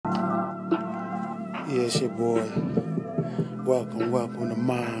Yeah, it's your boy. Welcome to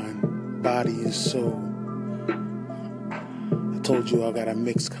Mind, Body, and Soul. I told you I got a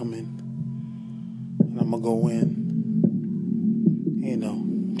mix coming, and I'm gonna go in,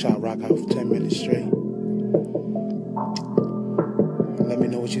 try to rock out for 10 minutes straight. Let me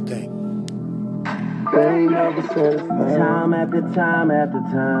know what you think. Time after time after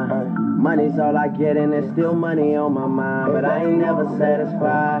time, money's all I get and there's still money on my mind, but I ain't never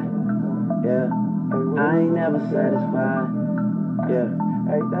satisfied. Yeah, I ain't never satisfied. Yeah,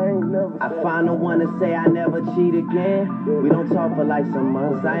 I find the one to say I never cheat again. We don't talk for like some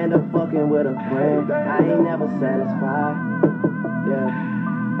months. I end up fucking with a friend. I ain't never satisfied. Yeah,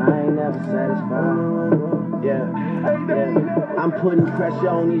 I ain't never satisfied. Yeah. I'm putting pressure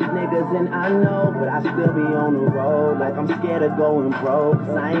on these niggas and I know, but I still be on the road like I'm scared of going broke,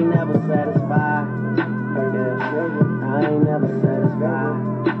 cause I ain't never satisfied. Yeah, I ain't never satisfied.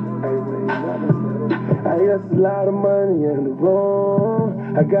 I got a lot of money in the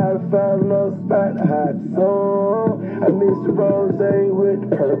room. I gotta find another spot to hide the song. I miss the rosé with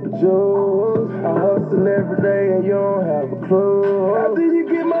the purple juice. I hustle every day and you don't have a clue. After you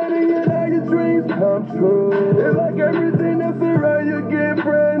get money and all your dreams come true, it's like everything that's around you get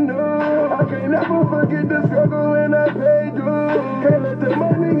brand new. I can't never forget the struggle when I paid dues. Can't let the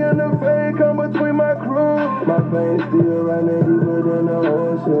money and the fame come between my crew. My pain still running deeper than the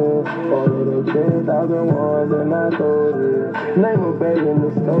ocean. All of the 10,000 ones and I told it. Name a baby in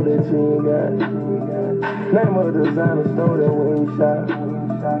the store that she ain't got. Name a designer store that we ain't shot.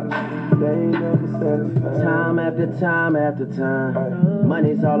 They ain't never satisfied. Time after time after time,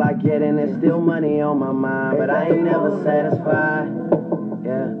 money's all I get and there's still money on my mind, but I ain't never satisfied.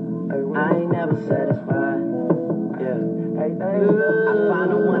 Yeah, I ain't never satisfied. Yeah, I find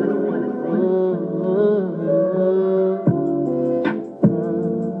the one that's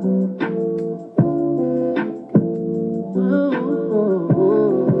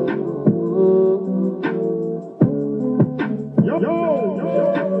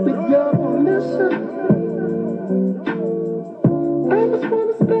With your permission, I just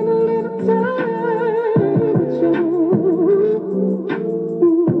wanna spend a little time with you.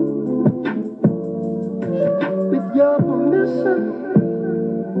 With your permission,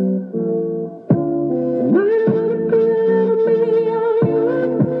 tonight I wanna be a little me on you.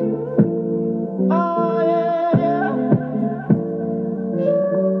 Oh yeah.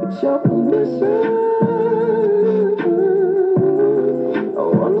 With your permission, I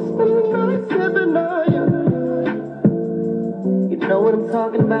wanna spend the night sipping on you. You know what I'm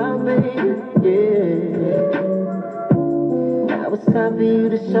talking about, baby, yeah. Now it's time for you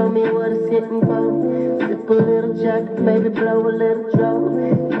to show me what it's hitting for. Sip a little jack, maybe blow a little draw.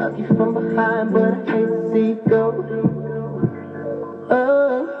 Love you from behind, but I hate to see you go.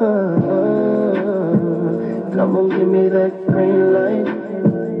 Come on, give me that green light.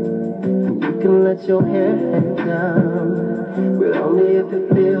 You can let your hair hang down, but only if it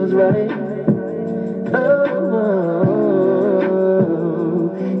feels right.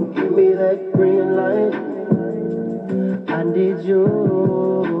 Give me that green light. I need you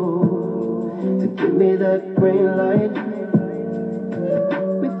to give me that green light.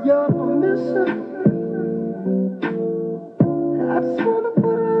 With your permission, I just wanna put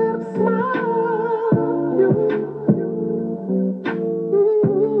a little smile on you.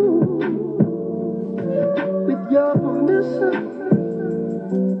 With your permission,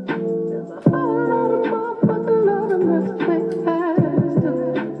 there's a whole lot of motherfucking love in this place faster.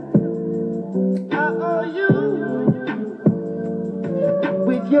 I owe you.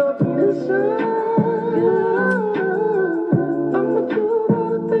 With your permission, I'ma do all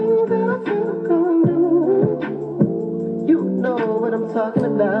the things that I said I'm gonna do. You know what I'm talking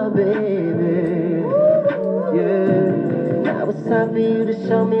about, baby. Yeah. Now it's time for you to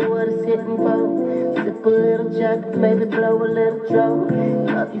show me what it's hitting for. Sip a little jack, maybe blow a little draw.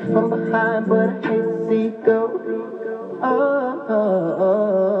 Love you from behind, but I hate to see you go.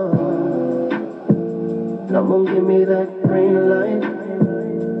 Come on, give me that green light.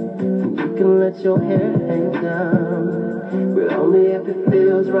 You can let your hair hang down, but only if it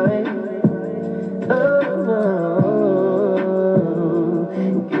feels right.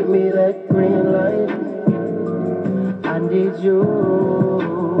 Give me that green light. I need you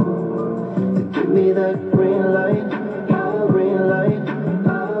to give me that green light. Green light,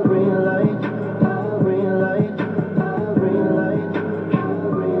 green light, green light, green light,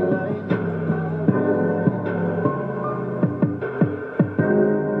 green light.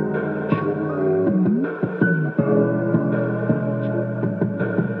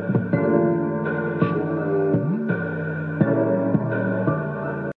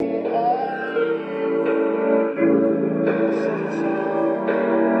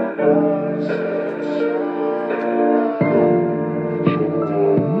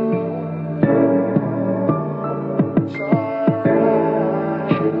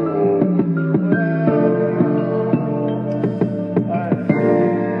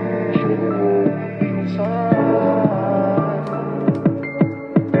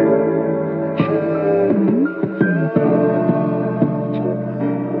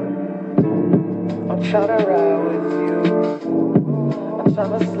 tryna ride with you. I'm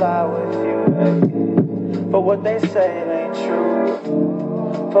tryna slide with you, hey. But what they say it ain't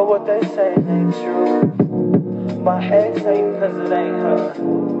true. But what they say it ain't true. My ex hate cause it ain't her.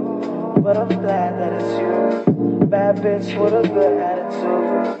 But I'm glad that it's you. Bad bitch with a good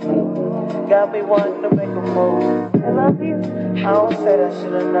attitude. Got me wanting to make a move. I love you. I don't say that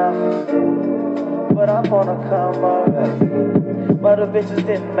shit enough. But I'm on a come up. But the bitches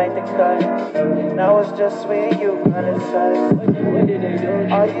didn't make the cut. Now it's just me and you running sex.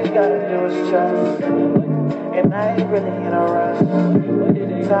 All you gotta do is trust. And I ain't really in a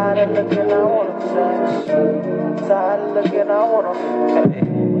rush. Tired of looking, I wanna touch. Tired of looking, I wanna hey.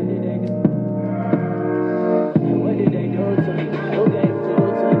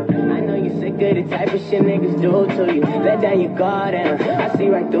 The type of shit niggas do to you. Let down your guard and I see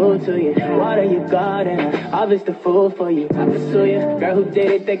right through to you. Water your garden, I'll just the fool for you. I pursue you, girl who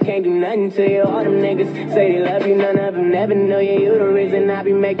did it, they can't do nothing to you. All them niggas say they love you, none of them never know you. You the reason I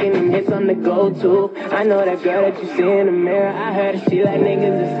be making them hits on the go-to. I know that girl that you see in the mirror. I heard that she like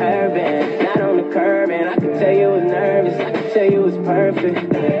niggas is urban, not on the curb. And I could tell you was nervous, I could tell you was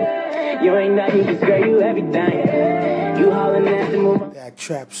perfect. You ain't nothing, just girl, you everything. You hollin' at the move. That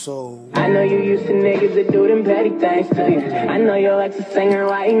trap soul. I know you used to niggas that do them petty things to you. I know your ex is singer,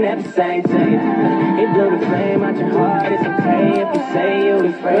 why he never sang to you. He blew the flame out your heart, it's okay if you say you're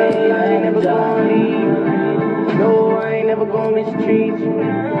afraid. I ain't never gonna leave. No, I ain't never gonna mistreat you.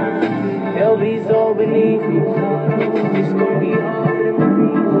 They'll be so beneath you. It's gonna be hard to breathe.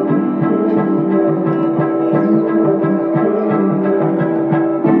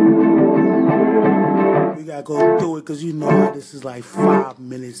 We gotta go through it because you know how this is like 5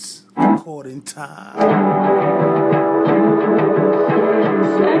 minutes recording time.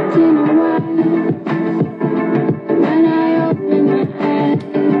 Slept in a while when I opened my eyes.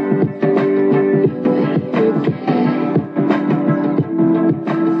 You were here again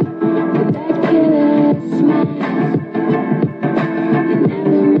with that killer smile. You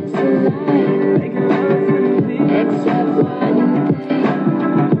never miss a line except one day.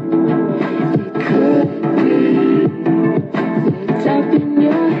 It could be it's up in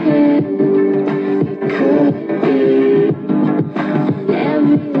your head. It could be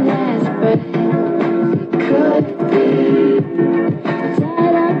every last breath. It could be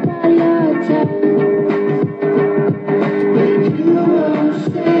tied up on your tongue, but you won't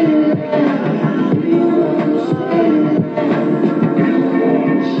stay there. You won't stay there.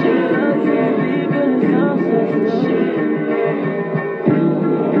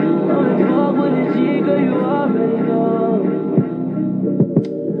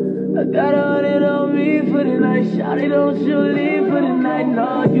 I got it on me for the night. Shawty, don't you leave for the night.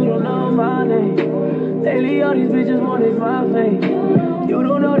 No, you don't know my name. Lately all these bitches want is my fame. You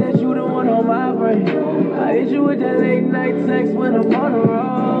don't know that you the one on my brain. I hit you with that late night sex when I'm on the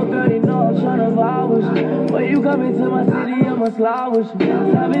road. Girl, you know I'm tryna vibe with you. When you come into my city, I'ma slide with you.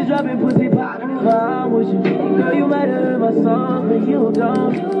 I be dropping pussy poppin' if I'm with you. Girl, you might have heard my song, but you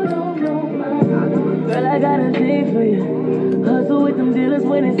don't. Girl, I got a thing for you. Hustle with them dealers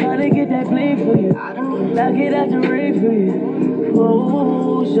when it's time to get that plane for you. Now get out the rain for you.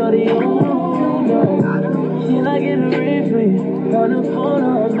 Oh, shorty, oh, no. Can I get a ring for you? On the phone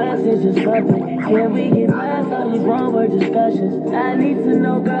or a message or something. Can we get past all these one-word discussions? I need to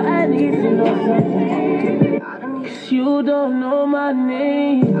know, girl, I need to know something. You don't know my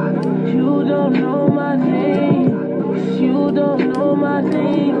name. You don't know my name. You don't know my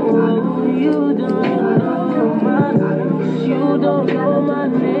name. Oh, you don't know my name. You don't know my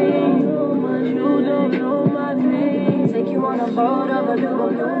name. You don't know my name. Take you on a boat over the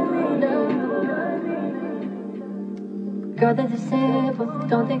Bermuda. Girl, there's a simple,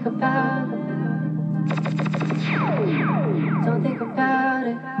 don't think about it. Don't think about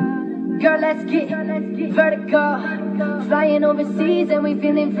it. Girl, let's get vertical. Flying overseas and we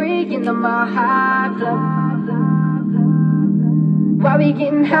feeling free in the Maha Club. While we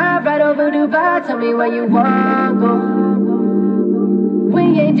getting high right over Dubai, tell me where you want go. We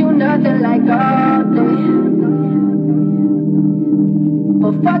ain't do nothing like all day.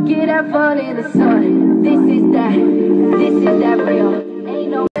 But fuck it, have fun in the sun. This is that real. Ain't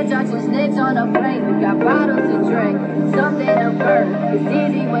no bitch, I just snakes on a plane. We got bottles to drink, something to burn. It's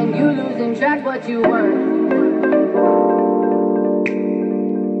easy when you losing track what you earn.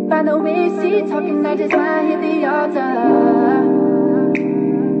 By the way she talking, I just might hit the altar.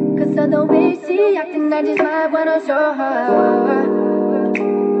 Cause of the way she acting, I just might wanna show her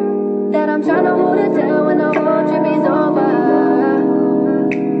that I'm tryna hold her down when the whole trip is over.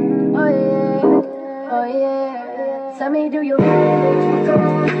 Oh yeah, oh yeah. Tell me, do you really want to go?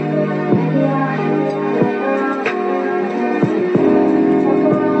 Maybe I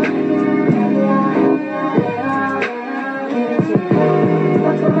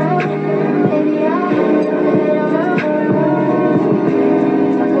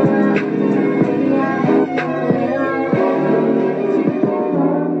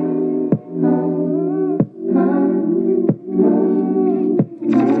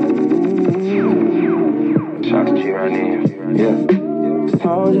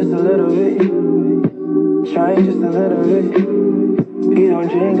just a little bit. Trying just a little bit. He don't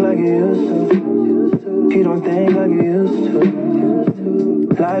drink like he used to. He don't think like he used to.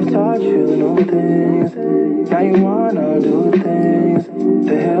 Life taught you new things. Now you wanna do things.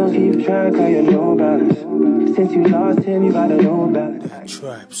 The hell keep track of your new balance. Since you lost him, you got a new balance. That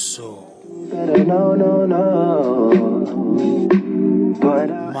trap soul. Better no. But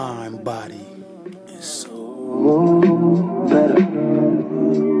Mind, body, and soul. better.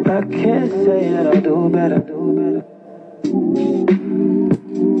 I can't say that I'll do better.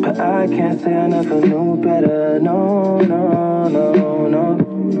 But I can't say I never knew better. No.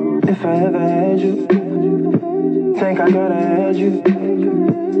 If I ever had you, think I gotta had you.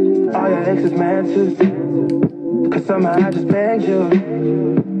 All your exes mad too, cause somehow I just begged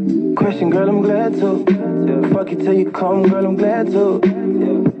you. Question, girl, I'm glad to. Yeah, fuck you till you come, girl, I'm glad to.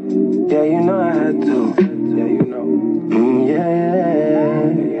 Yeah, you know I had to. Yeah, you know.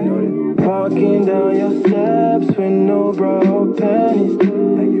 Walking down your steps with no bra panties.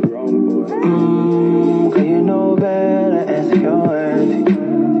 Cause you know better, ask your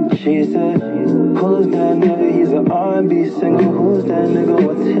auntie. She said, who's that nigga? He's an R&B singer. Who's that nigga?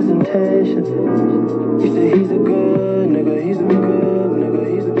 What's his intention? He said he's a good nigga. He's a good nigga.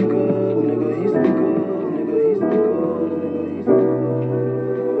 He's a good nigga. He's a good nigga. He's a good nigga.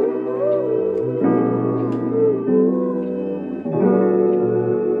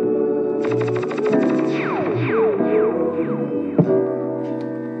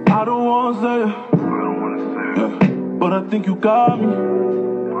 I don't wanna say it, yeah, but I think you got me.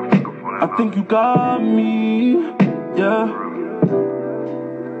 I think you got me, yeah.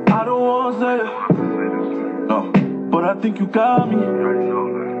 I don't wanna say it, no, but I think you got me.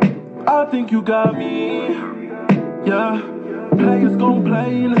 I think you got me, yeah. Players gon'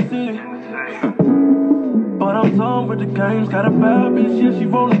 play in the city, but I'm done with the games. Got a bad bitch, yeah, she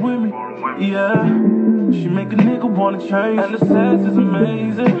rollin' with me, yeah. She make a nigga wanna change, and the sex is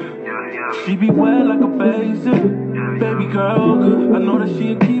amazing. She be wet like a basin. Baby girl, good, I know that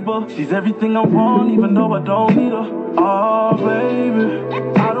she a keeper. She's everything I want, even though I don't need her. Oh, baby,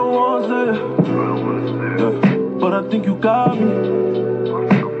 I don't wanna say it, yeah, but I think you got me.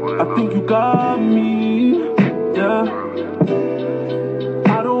 I think you got me, yeah.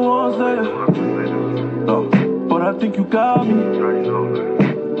 I don't wanna say it, no, but I think you got me.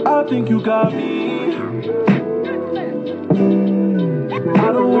 I think you got me.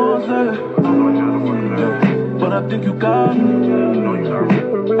 I don't wanna say it, yeah, but I think you got me.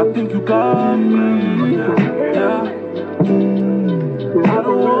 I think you got me, yeah. I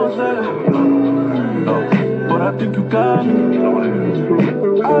don't wanna say it, no, but I think you got me.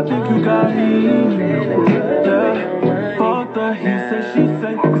 I think you got me, yeah. Fuck the he say, she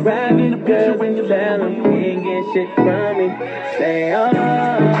say. Riding in the picture when you tell him he ain't get shit from me. Say, oh,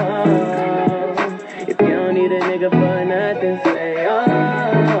 if you don't need a nigga for nothing, say, oh,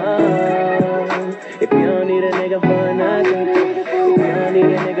 if you don't need a nigga for nothing, if you don't need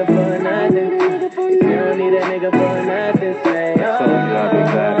a nigga for nothing, if you don't need a nigga for nothing, say, oh,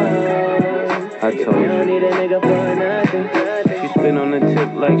 I told you. if you don't need a nigga for nothing. She spit on the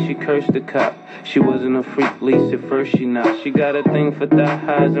tip like she cursed the cop. She wasn't a freak, least at first she not. She got a thing for thigh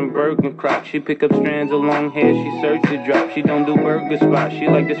highs and Birkin crop. She pick up strands of long hair, she search the drop. She don't do burger spots, she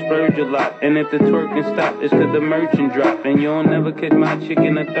like to splurge a lot. And if the twerking stop, it's cause the merchant drop. And you'll never catch my chick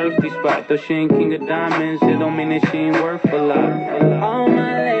in a thirsty spot. Though she ain't king of diamonds, it don't mean that she ain't worth a lot. All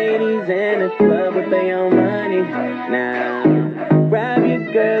my ladies in the club with their own money. Now, grab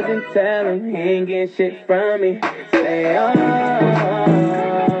your girls and tell them he ain't getting shit from me. Say, oh,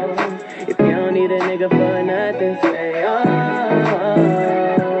 if you don't need a nigga for nothing, say, oh,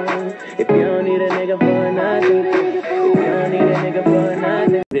 if you don't need a nigga for nothing, if you don't need a nigga for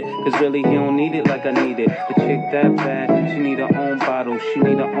nothing. Cause really he don't need it like I need it. The chick that bad, she need her own bottle, she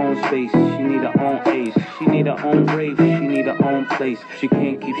need her own space, she need her own ace, she need her own rave, she need her own place. She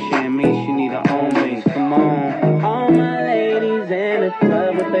can't keep sharing me, she need her own mace. Come on. All my ladies in the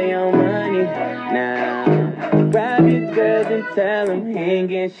club with their own money. Now, grab your girls and tell them he ain't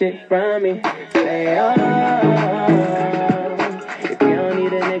getting shit from me. Say, oh, if you don't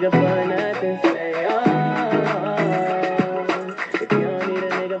need a nigga for nothing, say, oh, if you don't need a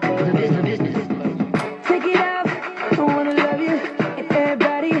nigga for nothing. Take it out, I wanna love you. If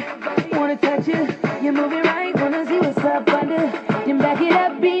everybody wanna touch you, you're moving right, wanna see what's up under. Then back it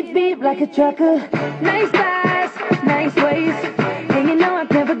up, beep, beep, like a trucker. Nice thighs, nice waist. And you know I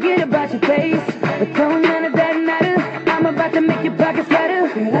can't forget about your face. But don't none of that matter, I'm about to make your pockets fatter.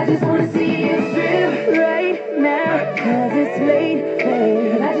 Girl, I just wanna see you strip right now, cause it's late,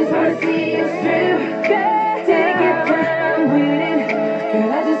 babe. Girl, I just wanna see you strip. Girl, take your time with it.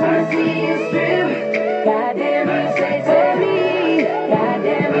 Girl, I just wanna see you strip. Goddamn, you say me.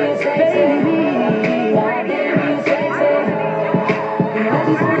 Goddamn, you say me. Goddamn, you say me. I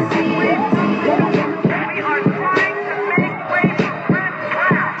just wanna see you.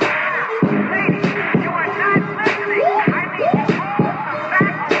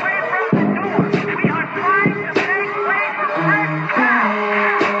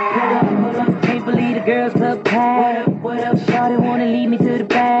 Girls club packed. What up, shawty, wanna lead me to the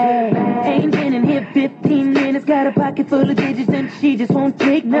bag? Ain't been in here 15 minutes, got a pocket full of digits and she just won't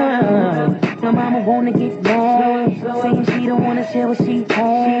take none. No mama wanna get mad, saying she don't wanna share what she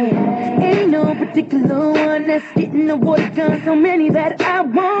had. Ain't no particular one that's getting the water gun, so many that I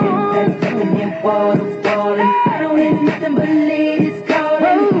want. I don't hear nothing but ladies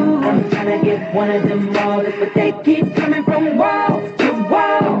calling. I'm tryna get one of them all, but they keep coming from wall to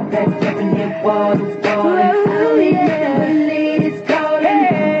wall. That's jumping in wall to wall. I don't hear nothing but ladies calling.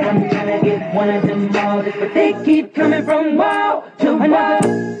 I'm tryna get one of them all, but they keep coming from wall to wall.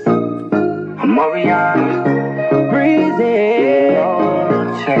 I'm Orion. Breezy.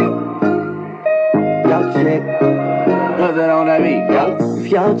 Y'all check. What's that on that beat?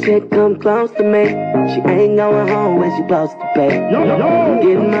 If y'all chick come close to me, she ain't going home when she supposed to pay. I'm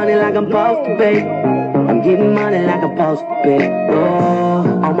getting money like I'm supposed to pay. I'm getting money like I'm supposed to pay.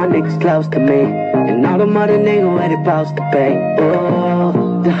 Oh, all my niggas close to me, and all the mother niggas where they supposed to pay.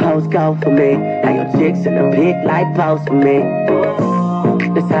 Oh, the hoes go for me. Now your chicks in the pit like post for me. Oh,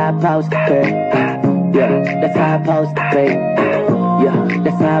 that's how I supposed to pay. Yeah, that's how I supposed to pay. Yeah,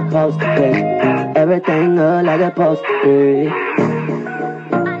 that's how I supposed to pay. Everything look like it's supposed to be.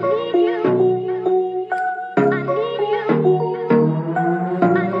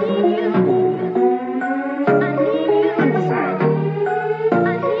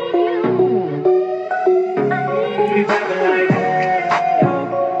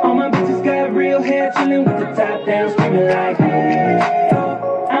 All my bitches got real hair, chillin' with the top down, screaming like,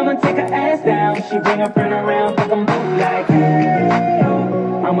 I'ma take her ass down. She bring her friend around, fuck them both like,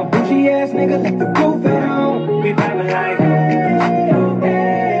 I'm a bougie ass nigga, let the roof it on. We vibing like,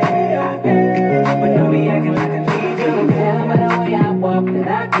 but don't be acting like I need you. Tell by the way I walk that I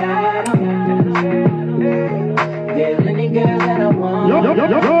got 'em. There's any girl that I want.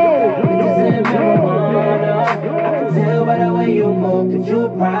 Tell by the way you move that you a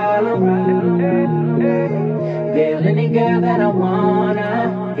problem. There's any girl that I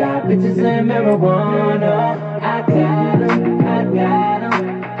wanna. Got bitches and marijuana. I got 'em, I got 'em.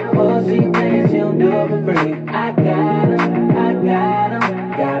 Oh, she thinks she'll do it for free. I got 'em, I got 'em.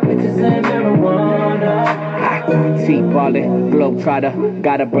 Got bitches and marijuana. T-ballin', globetrotter.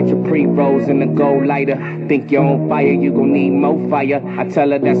 Got a bunch of pre-rolls in the gold lighter. Think you're on fire, you gon' need more fire. I tell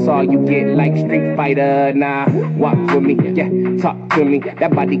her that's all you get, like Street Fighter. Nah, walk with me, yeah, talk to me.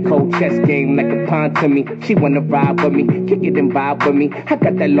 That body cold chess game like a pawn to me. She wanna ride with me, kick it and vibe with me. I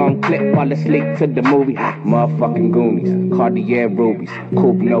got that long clip, fall asleep to the movie. Motherfucking Goonies, Cartier rubies.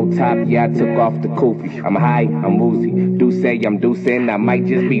 Coupe no top, yeah, I took off the kufi. I'm high, I'm woozy. Do say I'm deucing, I might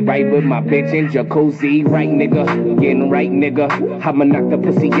just be right with my bitch in jacuzzi. Right, nigga, getting right, nigga. I'ma knock the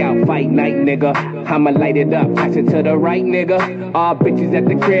pussy out, fight night, nigga. I'ma light it up, pass it to the right, nigga. All bitches at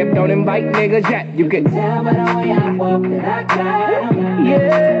the crib, don't invite niggas yet. You can tell by the way I walk that I got 'em.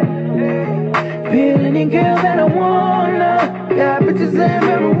 Yeah. Feel any girl that I wanna. Got bitches and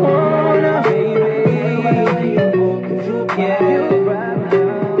marijuana. Baby, by the way you walk that you can.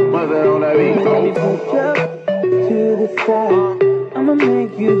 What's that on that beat? Let me push up to the side. I'ma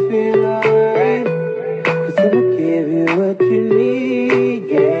make you feel alright. 'Cause I'ma give you what you need,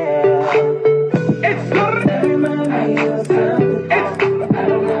 yeah. It's good. Remind me of something. I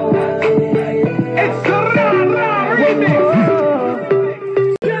don't know what it is. It's good.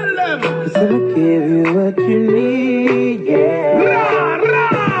 Cause I'ma give you what you need, yeah.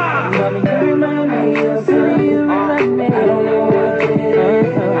 Mama, you remind me of something. You remind me. I don't know what it is.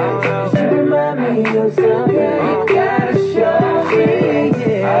 You remind me of something. You gotta show me,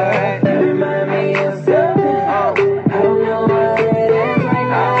 yeah. You remind me of something. I don't know what it is right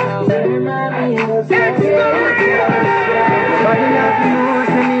now. You remind me of something. Nobody nothing knows,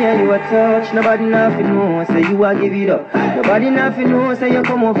 say me and you a touch. Nobody nothing knows, say you a give it up. Nobody nothing knows, say you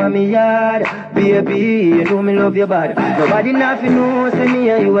come over me yard. Baby, you know me love your body. Nobody nothing knows, say me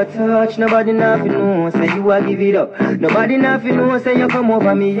and you a touch. Nobody nothing knows, say you a give it up. Nobody nothing knows, say you come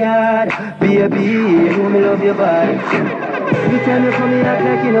over me yard. Baby, you know me love your body. Every time you come in, act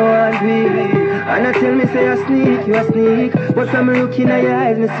like you know I'm baby. And I tell me say you a sneak. But from me looking at your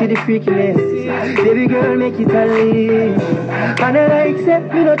eyes, me see the freakiness. Baby girl, make it a leave. And I like say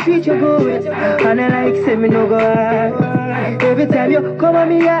me no treat you good. And I like say me no go hard. Every time you come on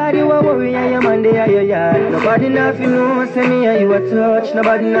me yard, you a worry and your man dey at your yard. Nobody nothing know, say me and you a touch.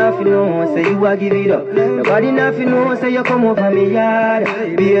 Nobody nothing know, say you a give it up. Nobody nothing know, say you come over me yard.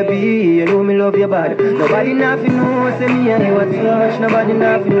 Baby, you know me love your body. Nobody nothing know, say me and you a touch. Nobody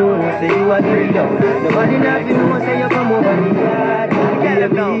nothing know, say you a give it up. Nobody nothing know, say you come over me yard. Baby, you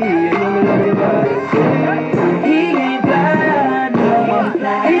know me love your body. He ain't blind, no.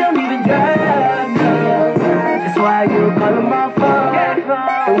 He don't even drive, no. That's why you call him my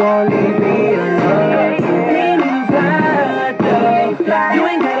phone. Won't leave me alone. He ain't blind, no. You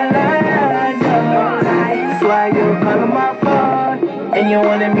ain't gotta lie, no. That's why you call him my phone. And you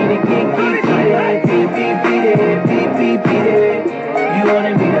wanted me to get it, beat it. You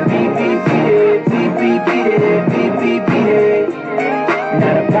wanted me to beat it.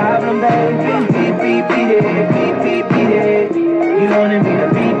 Not a problem, baby. Beat it. You wanted me to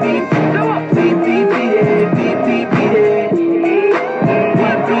beat it.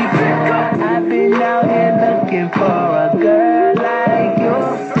 I've been out here looking for a girl like you,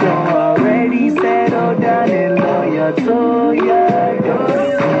 so already settled down and loyal to you.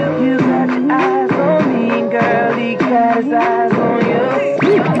 You got your eyes on me, girl. He got his eyes on you.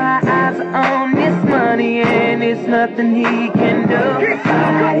 My eyes are on this money, and it's nothing he can do.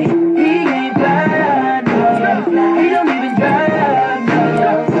 He ain't blind, no. He don't even drive, no.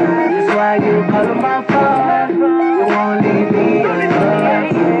 That's why you call him my phone. You won't leave me alone.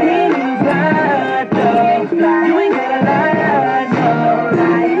 He ain't blind, no. You ain't gotta lie, no.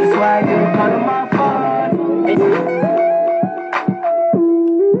 That's why you call him my phone.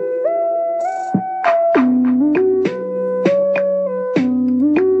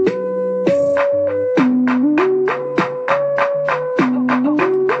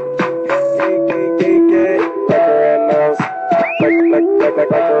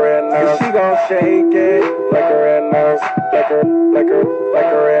 Shake it like a red nose, like a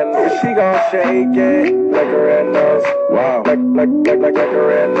red nose. She gon' shake it like a red nose. Wow, like a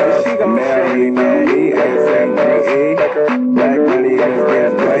red nose. She gon' shake it like a red nose. Like a black money in his red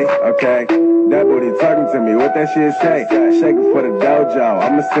nose. Okay, that booty talking to me. What that shit say? Shake it for the dojo.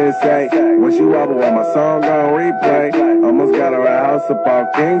 I'm a sensei. When she wobble on my song on replay. Almost got her a house up on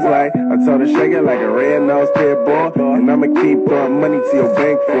Kingsley. I told her shake it like a red nose pit bull, and I'ma keep throwing money to your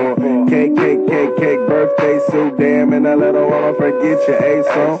bank for. Cake, birthday suit, damn, and I let her wanna forget your A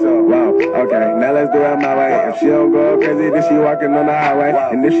song. Wow, okay, now let's do it my way. If she don't go crazy, then she walking on the highway.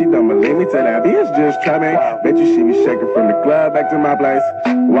 And if she don't believe me, tell that bitch just try me. Bet you she be shaking from the club back to my place.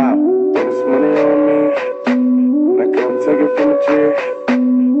 Wow, this money on me, now come take it from the chair.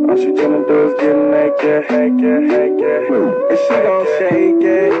 All she tryna do is get naked. And she gon' shake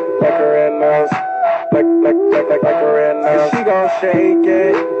it like a red nose. Like a red nose. She gon' shake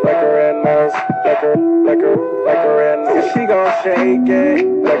it like a red nose. Like a red nose. She gon' shake it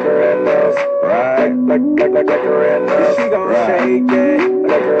like a red nose. Right. Like a red nose. She gon' shake it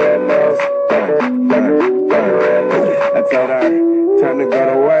like a red nose. Like a red nose. I told her, time to go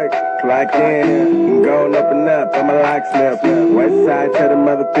to work. Clock in, going up and up, I'm a locksmith. West side, tell them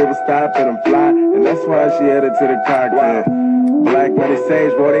other people stop and I'm fly. And that's why she headed to the cockpit. Black money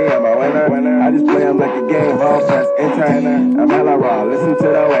sage, Brody, I'm a winner. I just play them like a game, hall pass, enter. I'm hella raw, listen to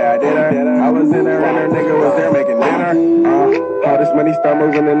the way I did her. I was in her and her nigga was there making dinner. All this money start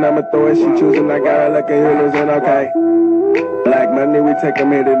moving and I'ma throw it. She choosing, I got her looking, you losing, okay. Black money, we take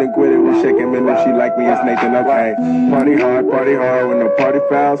them hit it and quit it. We shake him and if she like me, it's Nathan, okay. Party hard with no party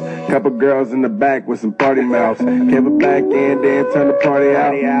fouls. Couple girls in the back with some party mouths. Give it back in, then turn the party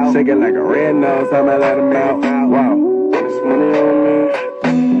out. Shake it like a red nose, I'ma let him out. Wow, this money on me.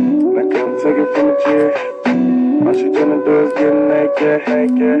 Now come take it from the chair. All she tryna do is get naked.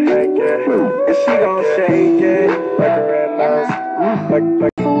 And she gon' shake it like a red nose.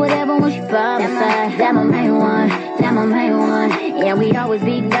 For whatever when she by my side. That my main one. Yeah, we always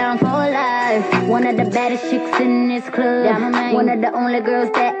be down for life. One of the baddest chicks in this club. That my main. One of the only girls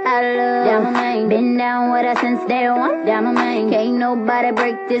that I love. That my main. Been down with her since day one. That my main. Can't nobody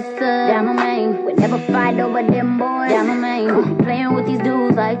break this up. That my main. We never fight over them boys. That my main. Playing with these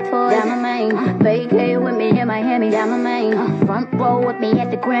dudes like toys. That my main. Vacay with me in Miami. That my main. Front row with me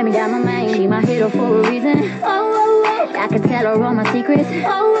at the Grammy. That my main. She my hero for a reason. I can tell her all my secrets.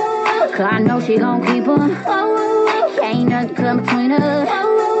 Cause I know she gon' keep them. Ain't nothing come between us.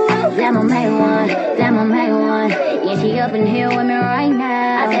 That my main one. Yeah, she up in here with me right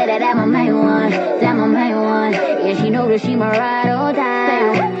now. I said that my main one. Yeah, she know that she my ride or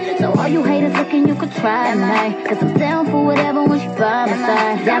die. So all you haters looking, you could try me. Cause I'm down for whatever when she by my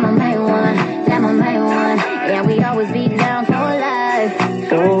side. That my main one. Yeah, we always be down for life.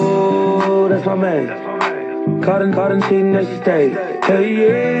 Oh, that's my man. Caught and cheating and she stayed. Hell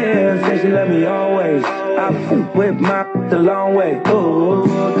yeah, said she love me always. I whip my the long way. Ooh,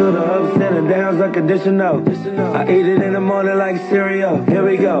 through the ups and the downs unconditional. I eat it in the morning like cereal. Here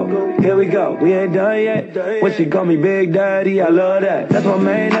we go, we ain't done yet. When she call me Big Daddy, I love that. That's my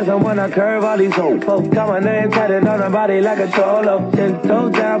main, that's the one I curve all these hoes. Got my name tatted on her body like a cholo. 10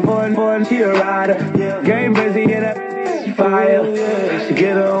 toes down for and she a rider. Game busy in that fire. She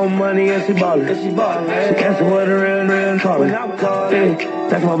get her own money and she ballin'. She answer with her real calling.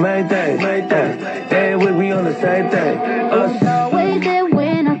 That's my main thing. Hey, we on the same thing. It's always there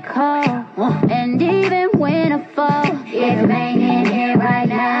when I call, and even when I fall. Yeah, you ain't in here right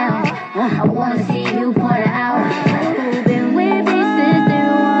now. I wanna see you point it out. Who's been with me since day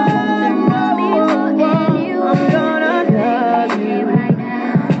one? To know me more than you. I'm gonna love you right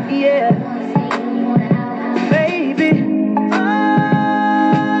now. Yeah, I wanna see you point it out, baby.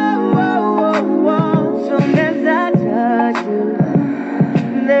 Oh, soon as I touch you,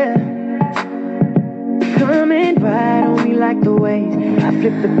 there. Coming right on me like the waves. I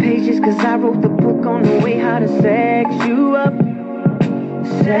flip the pages cause I wrote the book on the way how to sex you up.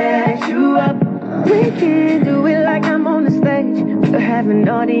 Sex you up. We can do it like I'm on the stage. We'll have an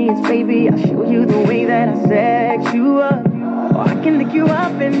audience, baby. I'll show you the way that I sex you up. Or I can lick you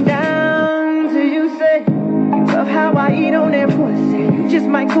up and down till you say you love how I eat on that pussy. You just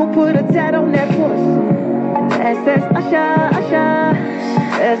might go put a tat on that pussy. That's Usher.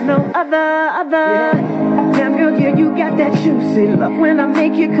 There's no other. Damn girl, yeah, you got that juicy love. When I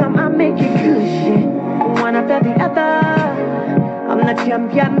make you come, I make it good shit. One after the other. I'm the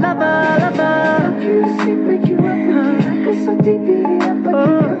champion lover. You sleep, make you up, make you so deep, it up. But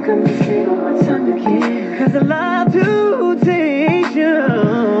girl, come and sleep on my tongue again. Cause I love to taste you,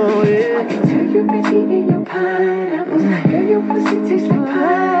 yeah. I can tell you been eating your pineapples. Girl, your pussy tastes like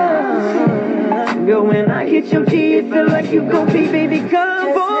pineapples. Girl, when I get your G, it feel like you gon' be, baby,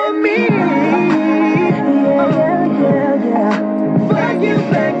 come for me. Yeah. Fuck you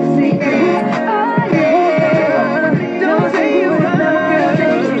back to see. Oh yeah. Don't say you love me,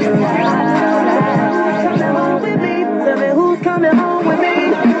 girl. Come on with me. Tell me who's coming home with me.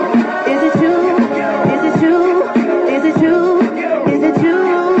 Is it you? Is it you? Is it you? Is it you?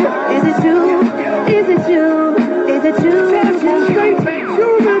 Is it you? Is it you? Is it you? Straight face, you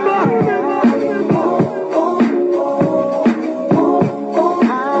remember?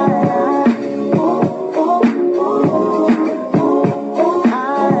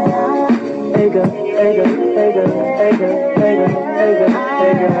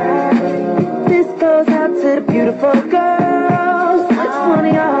 This goes out to the beautiful girls. Which one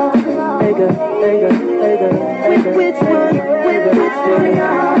of y'all? Which one of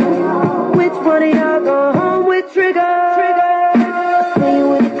y'all? Which one of y'all go home with Trigger? I see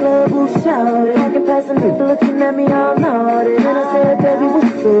you in the club, who shouted? Walking past and people looking at me all naughty. Then I said, baby,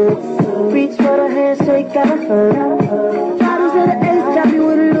 what's up? Reach for the handshake, got a hug. Bottles of the ace got me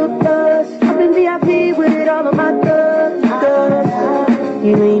with a little thirst. I'm in VIP with it all on my thirst.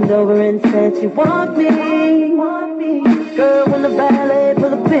 You leaned over and said you want me. Girl, when the ballet pull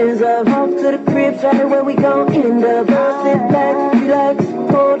the pins up, off to the crib, try to where we gon' end up. Girl, sit back, relax,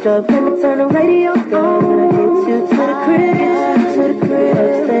 hold up, let me turn the radio on. When I get you to the crib,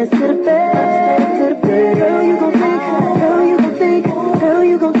 upstairs to the bed, Girl, you gon' think, girl, you gon' think, girl,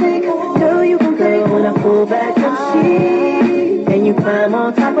 you gon' think, girl, you gon' think. When I pull back the sheet and you climb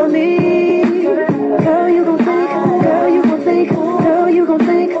on top of me, girl, you gon' think, girl, you gon' think, girl, you gon'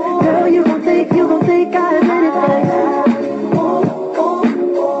 think, girl, you gon' think, you gon' think I have many things.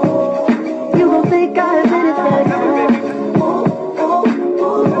 You gon' think I have many things.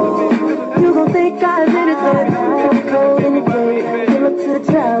 You gon' think I have many things. Cold in the day, came up to the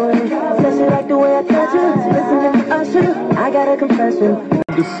tower. Says you like the way I touch you. Listen to me, Usher, I got a confession.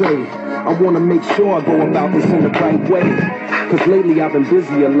 To say, I wanna make sure I go about this in the right way. Cause lately I've been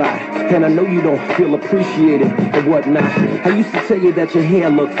busy a lot, and I know you don't feel appreciated and whatnot. I used to tell you that your hair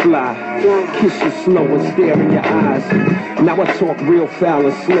looked fly, kiss you slow and stare in your eyes. Now I talk real foul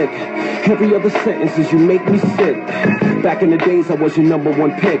and slick. Every other sentence is you make me sick. Back in the days I was your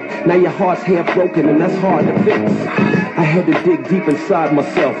 #1 pick. Now your heart's half broken and that's hard to fix. I had to dig deep inside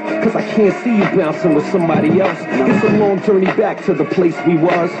myself, cause I can't see you bouncing with somebody else. It's a long journey back to the place we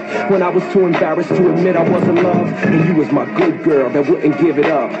was, when I was too embarrassed to admit I was in love. And you was my good girl that wouldn't give it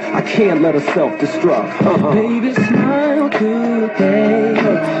up. I can't let her self-destruct. Baby, smile today,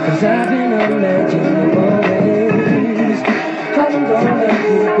 cause I've been imagining always. I'm gonna make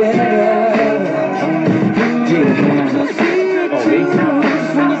you better.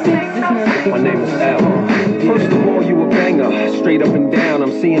 My name is Al. First of all, you a banger, straight up and down.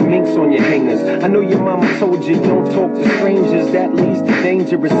 I'm seeing seeing links on your hangers. I know your mama told you don't talk to strangers. That leads to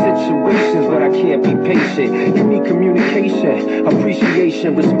dangerous situations, but I can't be patient. You need communication,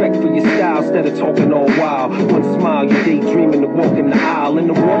 appreciation, respect for your style instead of talking all wild. One smile, you daydreaming to walk in the aisle. In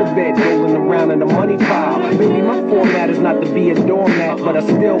the waterbed, rolling around in the money pile. Baby, my format is not to be a doormat, but I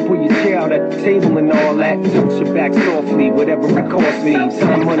still pull your chair out at the table and all that. Touch your back softly, whatever it costs me.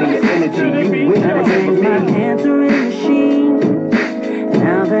 Time, money, and energy, you will remember me. My answering machine,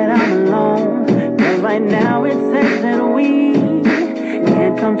 now that I'm alone. But right now it says that we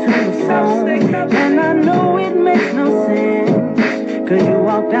can't come to the phone. And I know it makes no sense, cause you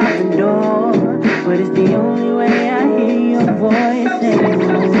walked out the door. But it's the only way I hear your voice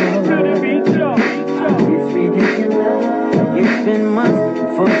anymore. It's ridiculous, it's been months, and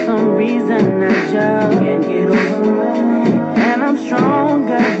for some reason I just can't get over it. And I'm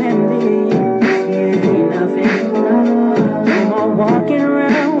stronger than this, yeah, enough is enough. No more walking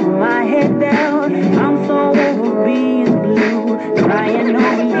around with my head down. I'm so over being blue, crying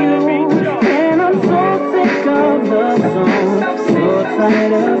over you. And I'm so sick of the song, so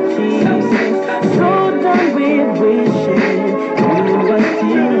tired of tears, so done with wishing you were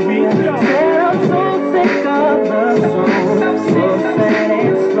still here. Said I'm so sick of the song, so sad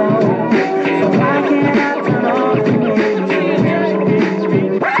and slow. So why can't I turn off the radio?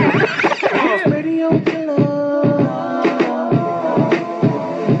 Radio killer.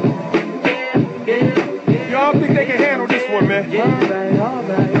 Y'all think they can handle this one, man? Alright,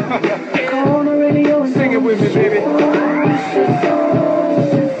 alright. Call on the radio and Sing it with me, baby.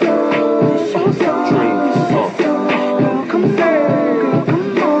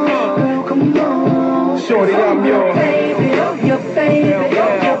 Shorty, I'm your baby, your baby, your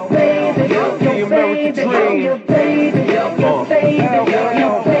baby, your baby, your baby, your baby, your baby,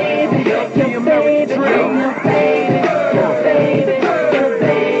 your baby, your baby, your baby, your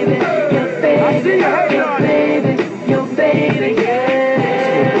baby, your baby, your baby, yeah.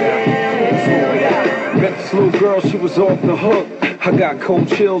 Met this little girl, she was off the hook. I got cold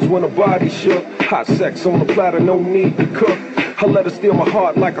chills when her body shook. Hot sex on the platter, no need to cook. I let her steal my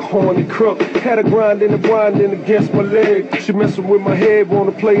heart like a horny crook. Had her grinding and grinding against my leg. She messing with my head,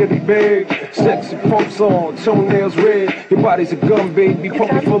 wanna play at the bag. Sexy pumps on, toenails red. Your body's a gun, baby,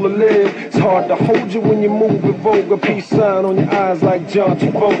 pump me full of lead. It's hard to hold you when you move with vulgar. Peace sign on your eyes like John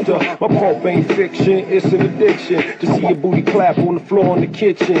Travolta. My pump ain't fiction, it's an addiction. To see your booty clap on the floor in the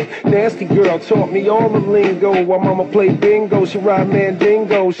kitchen. Nasty girl taught me all the lingo. While mama play bingo, she ride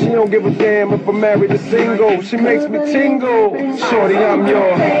mandingo. She don't give a damn if I'm married or single. She makes me tingle. Shorty, I'm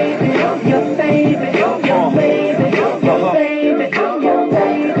your baby, your baby, your baby, your baby, your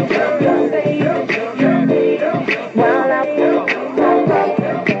baby, your baby. While I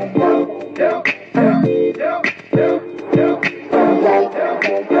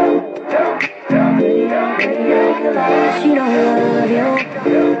she don't love you,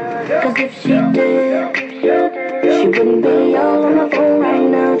 cause if she did, she wouldn't be all on the phone right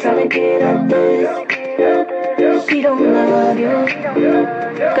now trying to get up this. She don't love you,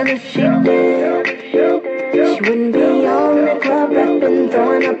 cause if she did, she wouldn't be all in the club rapping,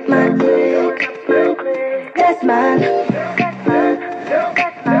 throwing up my dick. That's mine.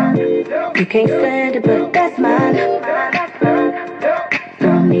 You can't stand it, but that's mine.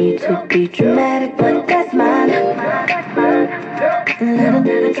 Don't need to be dramatic, but that's mine. Let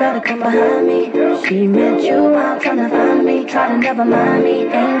her try to come behind me. She met you out trying to find me. Try to never mind me,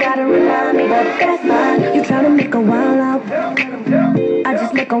 ain't gotta remind me, but that's mine. You try to make a wild out, I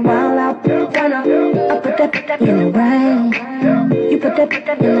just make a wild out. Wanna, I put that in the rain. You put that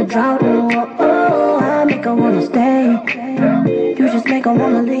in the drought. Oh, oh, I make her wanna stay. You just make her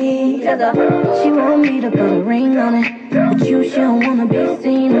wanna leave. She want me to put a ring on it, but you, she don't wanna be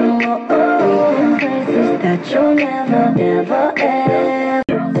seen. Oh, oh, in places that you'll never, ever, ever.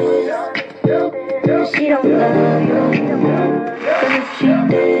 She don't love you, cause if she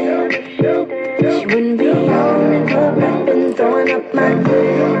did, she wouldn't be on the club rapping, throwing up my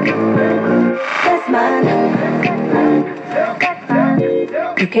dick. That's mine.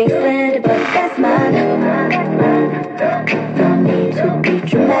 You can't stand it, but that's mine. Don't need to be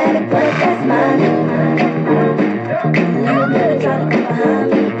dramatic, but that's mine. Let her try to come behind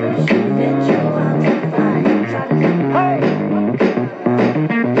me. She met you out to find. Try to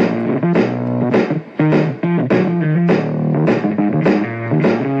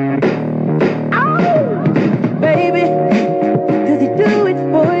baby, does he do it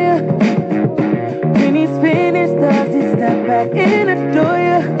for you? When he's finished, does he step back in the door?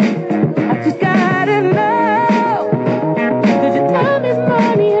 I just gotta know, cause your time is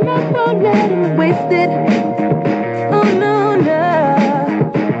money and I'm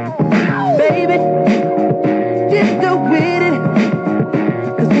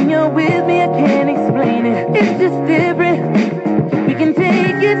It's just different. We can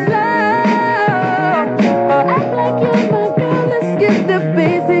take it slow. Or act like you're my girl. Let's skip the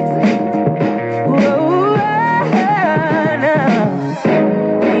basics. Whoa, now.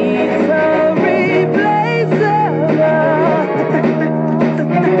 He's irreplaceable.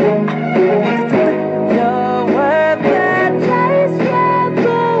 You're worth that chase, yeah,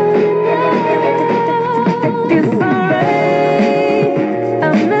 but enough. It's alright.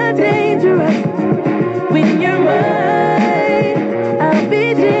 I'm not dangerous. When you're mine, I'll be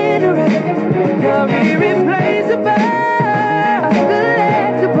generous. You're irreplaceable,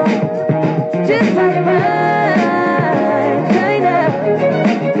 collectible, just like mine, kinda.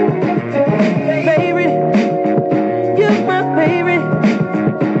 Favorite, you're my favorite.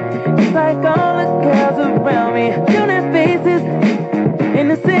 It's like all the girls around me don't have faces, and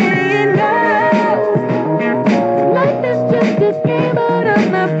the saying goes, life is just this game, but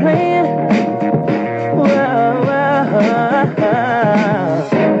I'm not playing.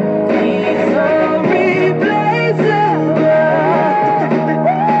 He's irreplaceable.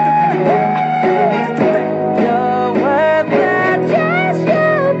 You're worth that chance,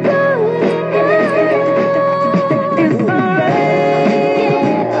 you're good enough. It's alright,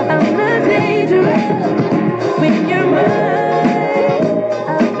 I'm not dangerous. When you're mine,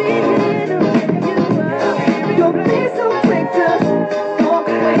 I'll be generous. Don't be so quick to walk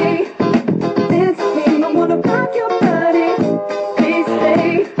away. It's me, I wanna rock your body. Please stay.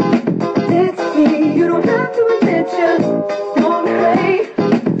 It's me, you don't have to admit you don't play.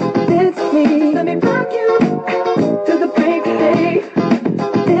 It's me, let me rock you to the break of day.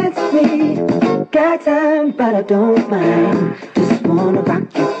 It's me, got time but I don't mind. Just wanna rock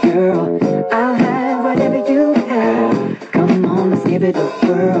you, girl. I'll have whatever you have. Come on, let's give it a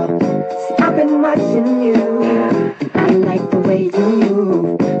whirl. See, I've been watching you, and I like the way you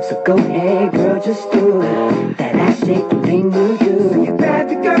move. So go ahead, girl, just do it. That ass shaking thing you do. So you grab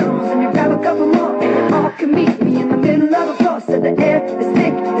your girls and you grab a couple more, and you all can meet me in the middle of a floor. So the air is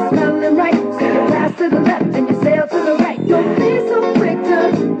thick, it's smelling right. So you pass to the left and you sail to the right. Don't be so quick to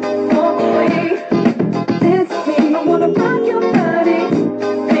walk away. It's me, I wanna rock your body.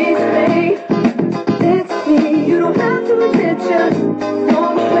 Please stay. It's me, you don't have to admit you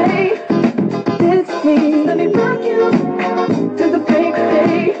don't play. It's me, let me rock you to the break of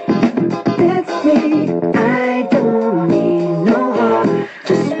day. It's me, I don't need no heart.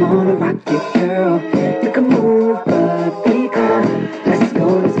 Just wanna rock you, girl. You can move, but be calm. Let's go,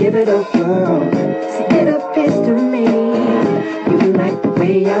 let's give it a whirl. See, it appears to me you like the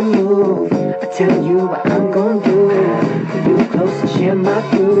way I move. I tell you what I'm gonna do. Pull you close and share my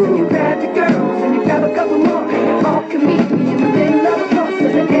groove. So you grab your girls and you grab a couple more, and you all can meet me in the middle of the floor. So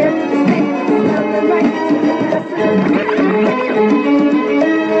the air is thick, it's smelling right. So you pass to the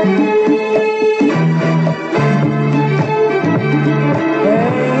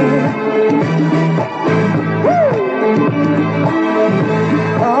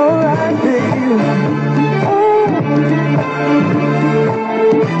Alright, baby.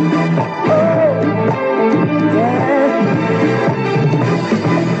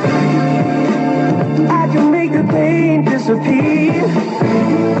 I can make the pain disappear,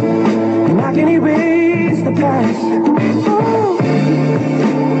 and I can erase the past. Oh,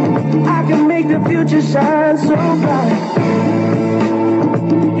 I can make the future shine so bright,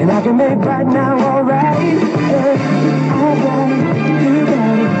 and I can make right now alright. Yeah, I got it, you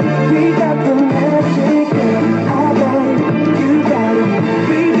got it, we got the magic. Yeah, I got it, you got it,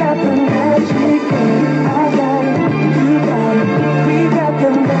 we got the magic. Yeah, I got it, you got it, we got the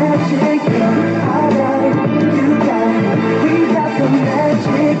magic. Yeah, I got it, you got it, we got the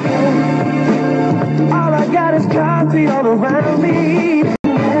magic. Yeah, all I got is concrete all around me.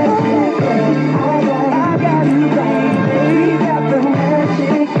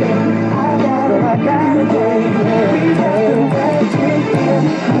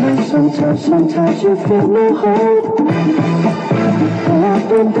 Sometimes you feel no hope.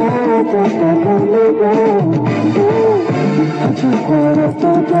 Up and down, I got that lonely road. I just wanna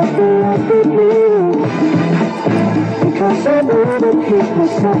throw that love with me, because I know that people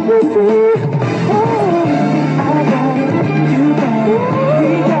set me free. Oh, I got it, you got it, we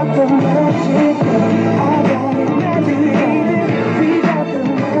got the magic. I got it, magic, we got the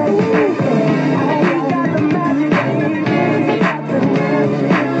magic. I got the magic, we got the magic.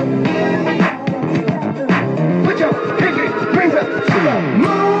 Put your pinky rings up to the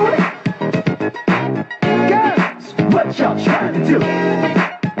moon. Girls, what y'all trying to do?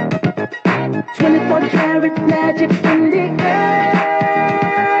 24 karat magic in the air.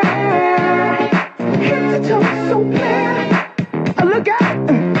 Hit the toe so clear. Look out.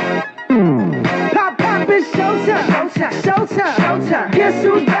 Pop, pop, and showtime. Showtime. Guess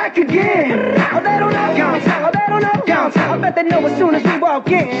who's back again? Oh, they don't know. Downtown. Oh, they don't know. Downtown. I bet they know as soon as we walk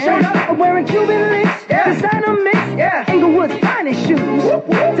in. Showed up. I'm wearing Cuban links. Yeah. Designer mix. Yeah. Inglewood's finest shoes. Whoop,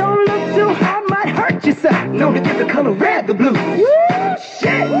 whoop. Don't look too hard, might hurt yourself. Known to get the color red, the blue. Woo,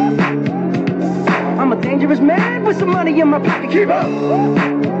 shit. I'm a dangerous man with some money in my pocket. Keep up.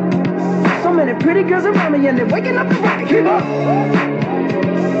 So many pretty girls around me and they're waking up the rocket. Keep up.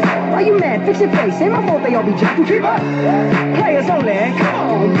 Why you mad? Fix your face. Ain't my fault they all be jacking. Keep up. Players only. Come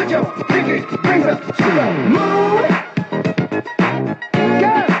on, put your pinky rings up to the moon.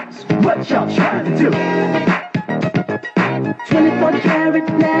 Girls, what y'all trying to do? 24 karat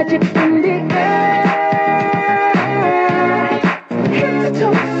magic in the air. Hit the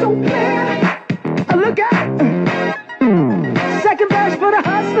toe so clear. Look out. Second verse for the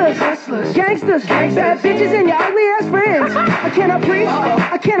hustlers. Gangsters. Bad bitches and your ugly ass friends. I cannot preach.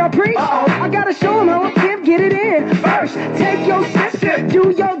 I cannot preach. I gotta show them how I can get it in. First, take your sip.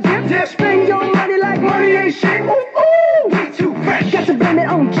 Do your dip. Spend your money like money ain't shit. Ooh, ooh. We too fresh. Got to blame it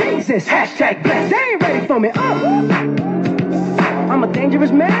on Jesus. Hashtag blessed. They ain't ready for me. I'm a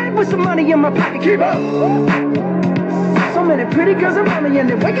dangerous man with some money in my pocket. Keep up. So many pretty girls around me and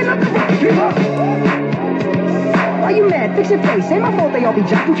they're waking up the rocket. Keep up. Why you mad? Fix your face. Ain't my fault they all be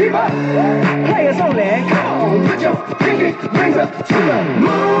jacking. Keep up. Players only. Come on, put your pinky rings up to the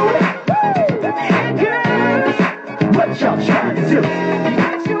moon. Girls, what y'all trying to do?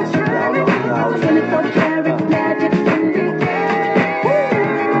 24 karat magic in the air.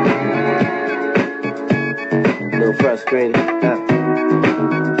 A little frustrated.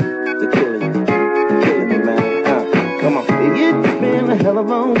 They're killing me, man. Come on. It's been a hell of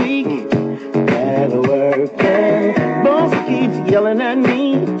a week. At work, and boss keeps yelling at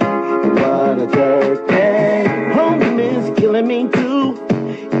me. What a jerk, and home is killing me too.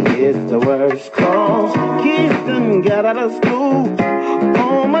 It's the worst cause. Kids done got out of school.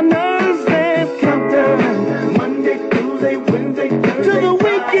 All my nerves have come down. Monday, Tuesday, Wednesday, Thursday, to the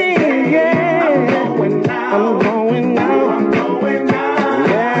weekend, yeah. I'm going now. I'm going now. I'm going now.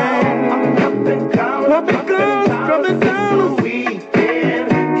 Yeah. I'm dropping college. Dropping girls, dropping down.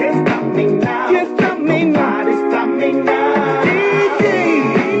 Nobody stop me now.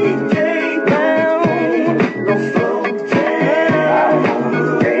 DJ down, no slow down.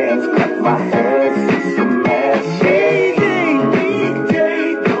 Dance, cut my hair, see some ass. DJ,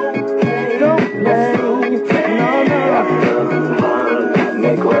 don't play, no.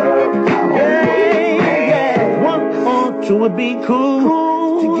 Make love, yeah. One or two would be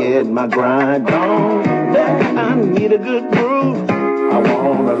cool to get my grind on. I need a good groove. I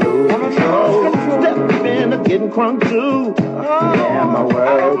wanna lose control. Step in, I'm getting crunk too. Yeah, my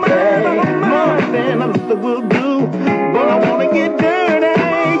world day. More than I will do. But I wanna get dirty.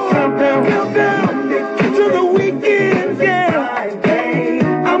 Countdown to the weekend, yeah.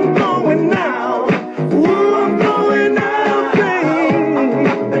 I'm going now. Ooh, I'm going now,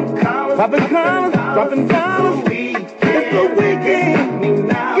 babe. Popping collars, dropping dollars. It's the weekend.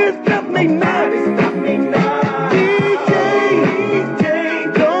 You stop me now. Stop me now.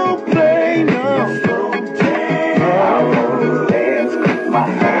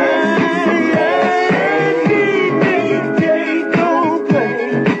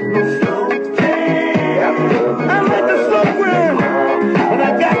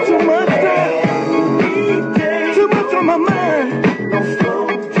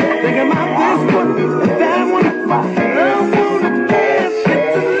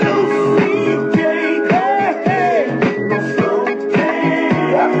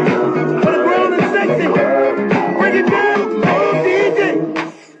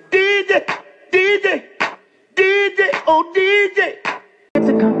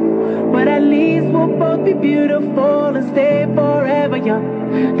 But at least we'll both be beautiful and stay forever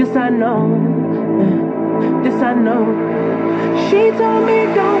young. This I know, this I know. She told me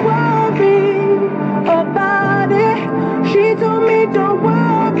don't worry about it. She told me don't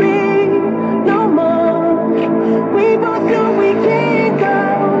worry no more. We both know we can't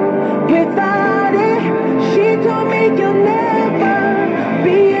go without it. She told me you'll never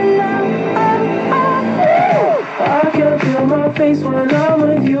be alone. I can feel my face when I'm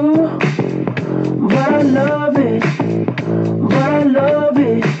with you. But I love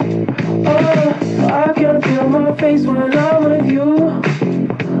it, oh, I can feel my face when I'm with you.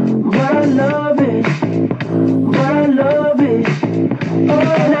 But I love it,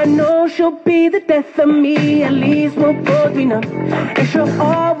 oh, and I know she'll be the death of me. At least we'll both be numb. And she'll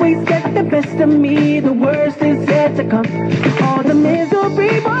always get the best of me. The worst is yet to come. All the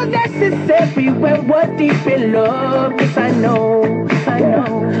misery was necessary when we're deep in love. Yes, I know,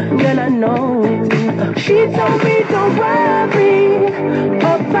 girl, I know. She told me don't worry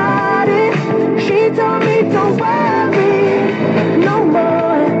about it. She told me don't worry no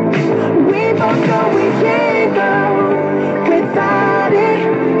more. We both know we can't go without it.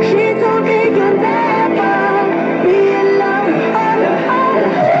 She told me you'll never be alone.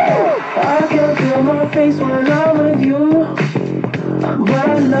 I can feel my face when I'm with you, but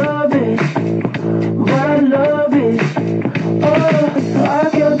I love it, but I love it. Oh, I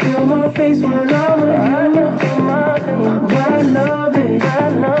can feel my face when I'm with you, but I love it, but I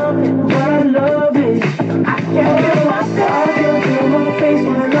love it, but I love it. I can feel my face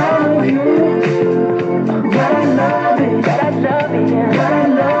when I'm with you, but I love it, but I love it, but I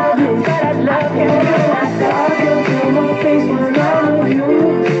love it, but I love it. I can feel my face when I'm with you,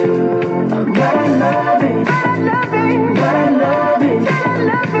 but I love it, but I love it, but I love it, but I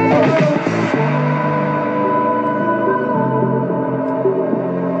love it.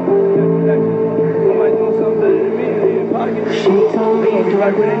 Somebody doing something better than me in your pocket. She told me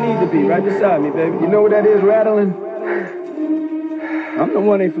Right where they need to be, right beside me, baby. You know what that is, rattling? I'm the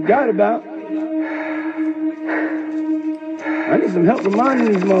one they forgot about. I need some help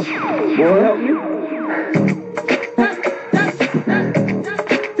reminding these motherfuckers. Boy, help me.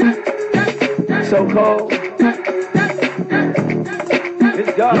 So cold.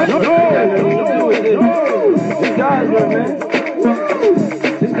 It's God's work. It's God's work, man.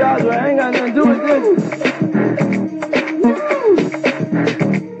 It's God's work. I ain't got nothing to do with this.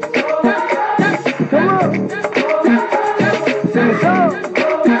 Come on. Sing a song.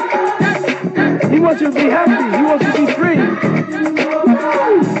 He wants you to be happy. He wants you to be free.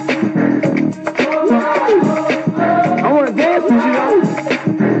 I want to dance with you, though.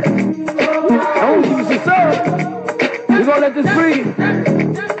 I want to give you some soul. We're going to let this breathe.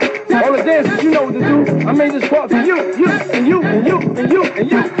 All the dancers, you know what to do. I made this part for you, you, and you, and you, and you,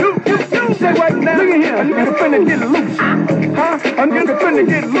 and you. Say right now, look at here. A nigga finna get loose. Huh? A nigga finna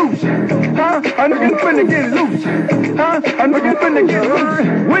get loose. Huh? A nigga finna get loose. Huh? A nigga finna get loose.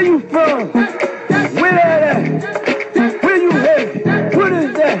 Where you from? Where that at? Where you headed? What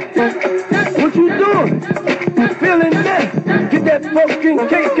is that? What you doing? Feeling that? Get that fucking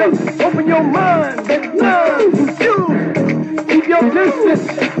cake up. Open your mind. That love you. Keep your distance.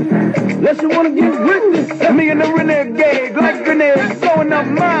 Unless you wanna get witness. Me and the renegade, like grenades, blowing up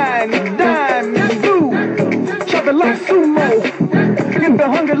mine, dime, and blue. Chopping like sumo. Get the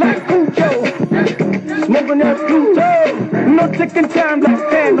hunger like Cujo. Smoking that Pluto. No ticking time like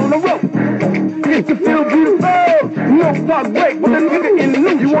pan on the rope. It can feel beautiful. No talk break with a nigga in the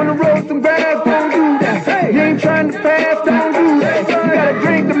loop. You wanna roll some grass? Don't do that. Hey, you ain't trying to pass? Don't do that. You gotta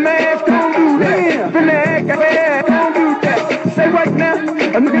drink the mash? Don't do that. Finna act bad? Don't do that. Say right now,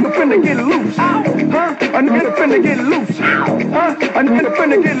 a nigga finna get loose. Huh? A nigga finna get loose. Huh? A nigga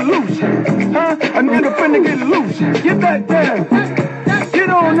finna get loose. Huh? A nigga finna get loose. Get back down. Get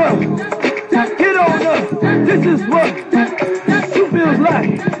on up. Get on up. This is what you feels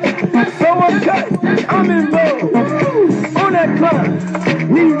like. So uncut, I'm in mode. On that climb,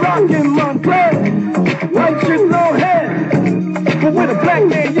 me rocking my club. White chicks, no hair, but with a black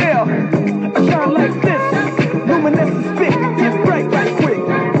man, yeah. I shine like this, luminescent spit, get bright right quick.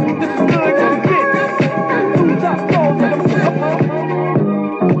 This is good to get. Two top floors of the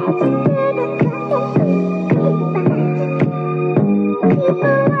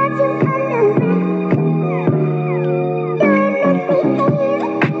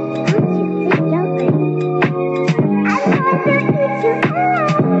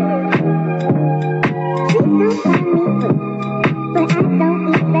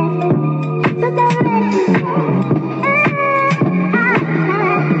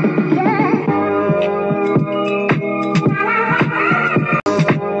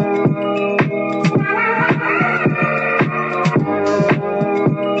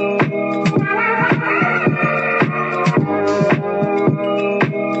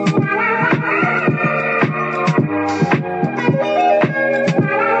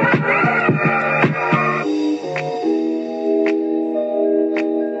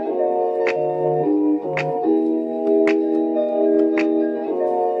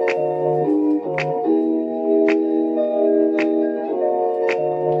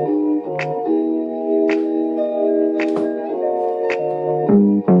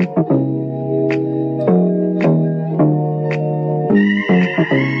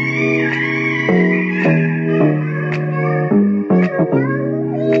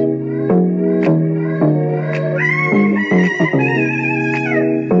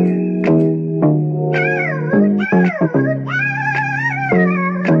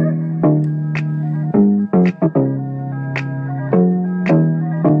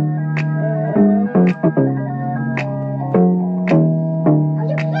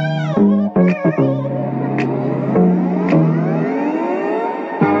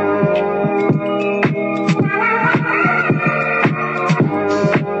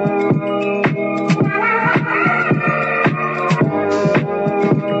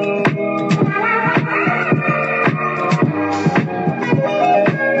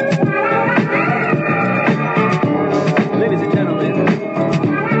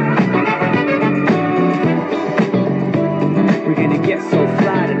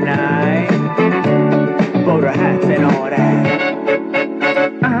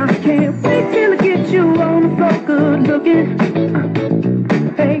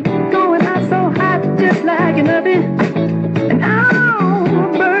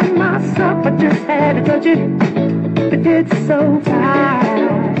touch it, but it's so fine,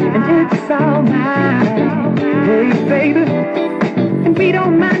 and it's all mine. Hey, baby, and we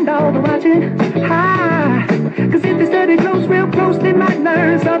don't mind all the watching. Hi, cause if they study close, real close, they might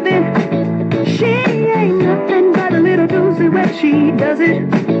learn something. She ain't nothing but a little doozy when she does it.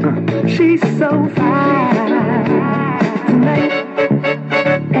 She's so fine tonight.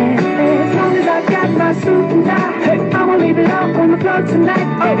 And as long as I got my suit and tie, hey, I'ma leave it all on the floor tonight.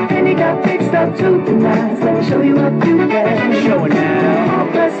 Oh, and you got fixed up too tonight. Let me show you what you get. Show it now. All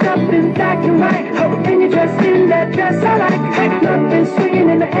dressed up in black and white. Oh, and you're dressed in that dress I like. Hey, nothing swinging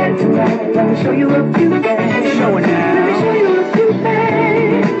in the head tonight. Let me show you a few things. Show it now. Let me show you a few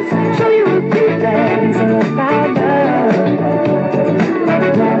things. Show you a few things about love.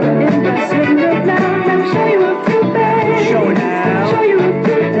 In the swing of love. Let me show you a few things. Show it now. Show you a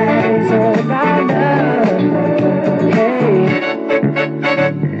few things about love. Hey,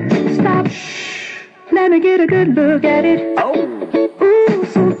 stop. Let me get a good look at it. Oh, ooh,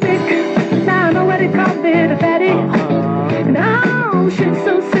 so thick. Now I know what it called it, a fatty. And oh, shit,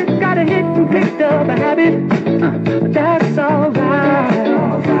 so sick. Got a hit and picked up a habit. But that's alright,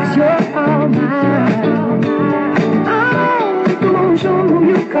 'cause you're all mine. Oh, come on, show 'em who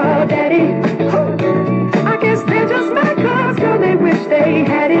you call daddy. I guess they're just my cause, girl, they wish they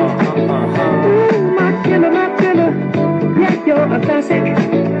had it. Ooh, my killer, yeah, you're a classic.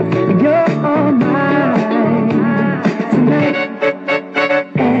 You're all mine tonight.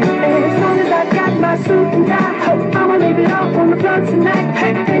 And as long as I got my suit and tie, I'ma leave it all on the floor tonight.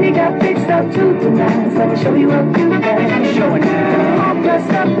 And you got fixed up too tonight. Let me show you a few things. Show it now. All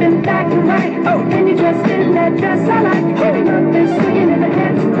dressed up in black and white. Oh, and you're dressed in that dress I like. Nothing swinging in the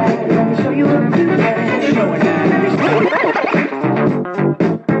head tonight. Let me show you a few things. Show it now. Let me show you.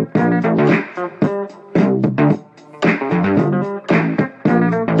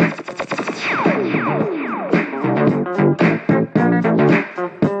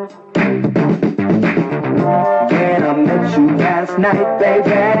 Last night,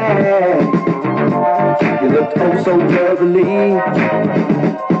 baby, you looked oh so lovely.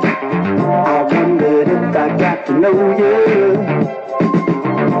 I wondered if I got to know you,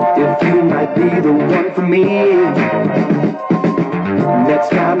 if you might be the one for me. Next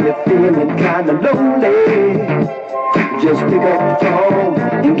time you're feeling kinda lonely, just pick up the phone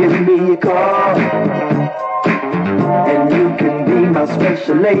and give me a call, and you can be my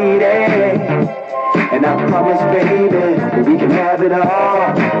special lady. And I promise, baby, that we can have it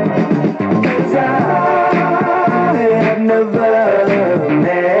all. 'Cause I have never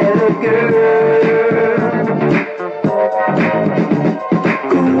met a girl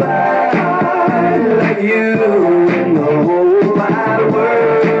who I like you in the whole wide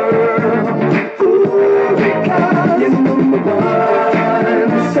world. Ooh, because you're number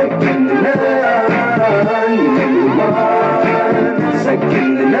one, second to none. You're number one,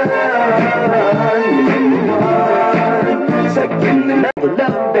 second to none. Second to none.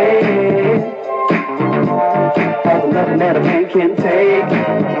 Love, babe. All the loving that a man can take.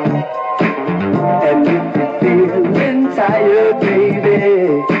 And if you're feeling tired, baby,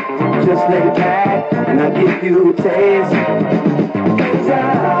 just lay back and I'll give you a taste. 'Cause I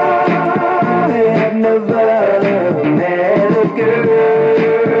have never met a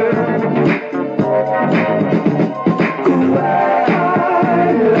girl who I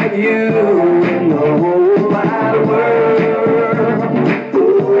like you in the whole wide world.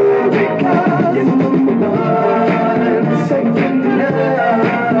 Ooh, because you're number one, second to none.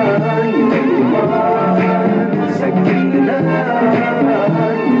 You're number one, second to none.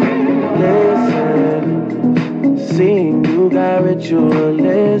 Listen, seeing you got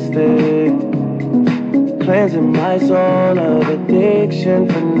ritualistic, cleansing my soul of addiction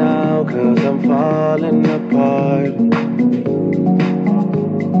for now, 'cause I'm falling apart.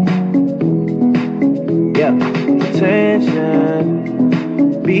 Yeah, tension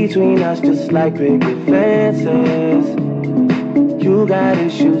between us just like picket fences. You got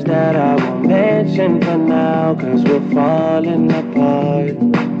issues that I won't mention for now, 'cause we're falling apart.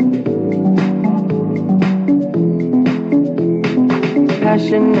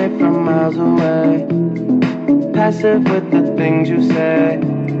 Passionate from miles away, passive with the things you say,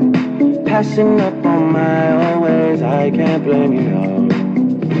 passing up on my always. I can't blame you, no.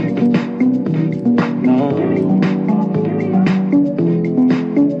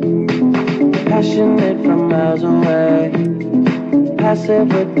 Passionate from miles away, passive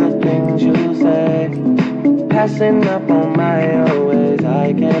with the things you say, passing up on my always.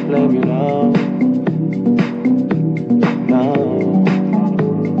 I can't blame you, no.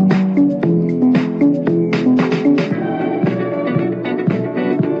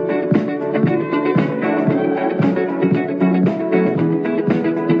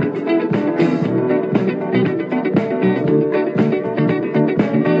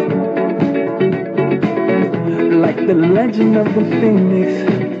 The legend of the phoenix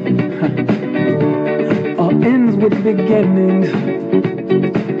all ends with beginnings.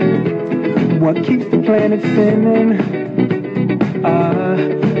 What keeps the planet spinning?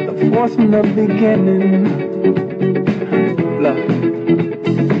 The force from the beginning. Love.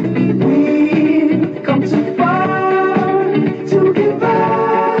 We've come too far to give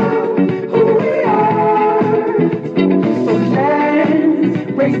up who we are. So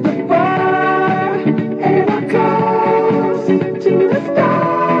let's raise the bar and our goals to the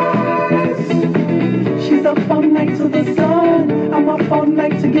stars. She's up all night to the sun. I'm up all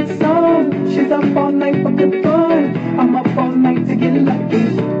night to get some. She's up all night for good fun. I'm up all night to get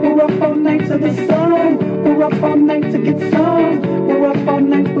lucky. We're up all night to the sun. We're up all night to get some. We're up all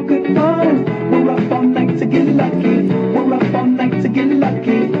night for good fun. We're up all night to get lucky. We're up all night to get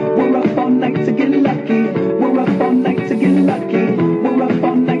lucky. We're up all night to get lucky. We're up all night to get lucky. We're up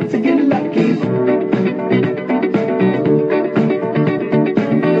all night to get lucky.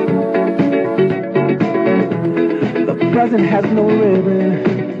 The present has no ribbon.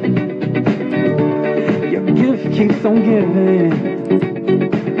 Your gift keeps on giving.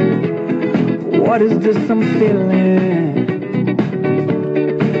 What is this I'm feeling?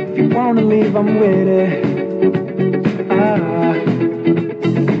 If you wanna leave, I'm with it.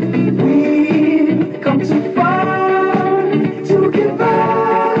 We've come too far to give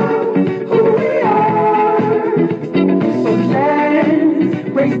up who we are. So let's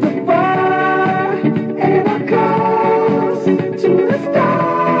raise the bar and our goals to the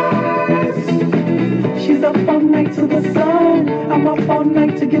stars. She's up all night to the sun. I'm up all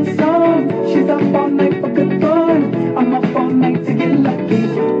night to get some. She's up all night for good fun. I'm up all night to get lucky.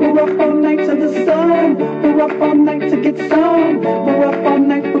 We're up all night to the sun. We're up all night to get some. We're up all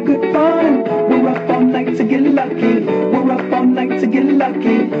night for good fun. We're up all night to get lucky. We're up all night to get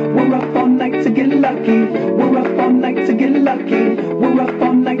lucky. We're up all night to get lucky. We're up all night to get lucky. We're up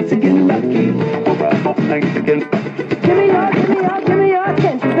all night to get lucky. We're up all night to get lucky. Give me your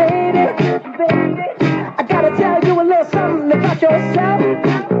attention, baby. I gotta tell you a little something about yourself.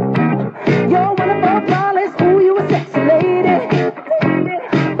 You're wonderful, flawless, ooh, you a sexy lady.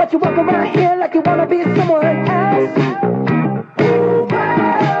 But you walk around here like you wanna be someone else. Ooh,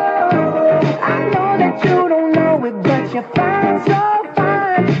 I know that you don't know it, but you're fine, so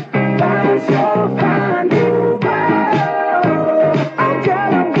fine, fine, so fine. Ooh, oh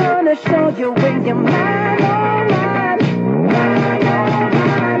girl, I'm gonna show you when you're mine, oh mine, mine, oh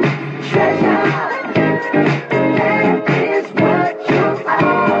mine. Treasure, that is what you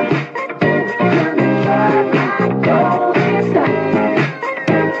are.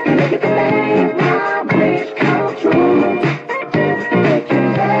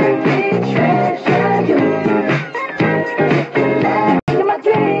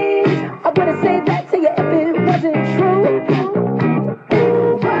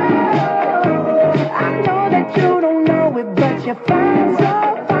 You're fine, so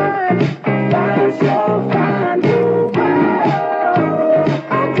fine, fine, so fine. Ooh,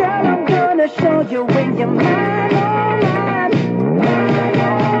 oh, girl, I'm gonna show you when you're mine, oh mine, mine, oh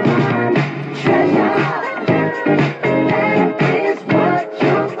mine. Treasure, that is what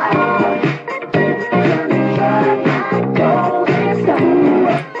you are. Gonna try my golden star.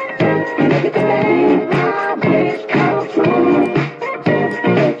 Make it make my wish come true.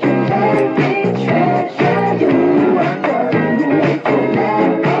 If you let me treasure you.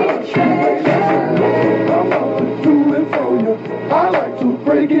 I like to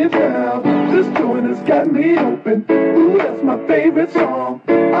break it down. This joint has got me open. Ooh, that's my favorite song.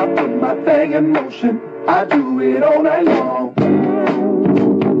 I put my thing in motion. I do it all night long.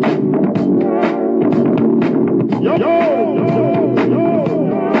 Yo, yo, yo, yo.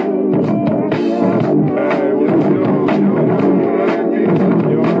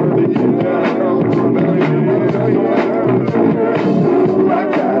 I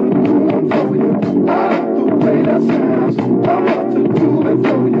gotta do one for you. I like the way that sounds. I'm about to do it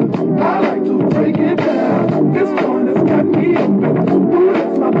for you. I like to break it down. This joint has got me open. Ooh,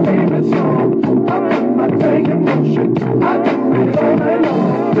 that's my favorite song. I put my thing in motion. I do it all night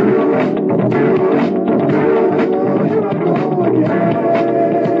long. Here I go.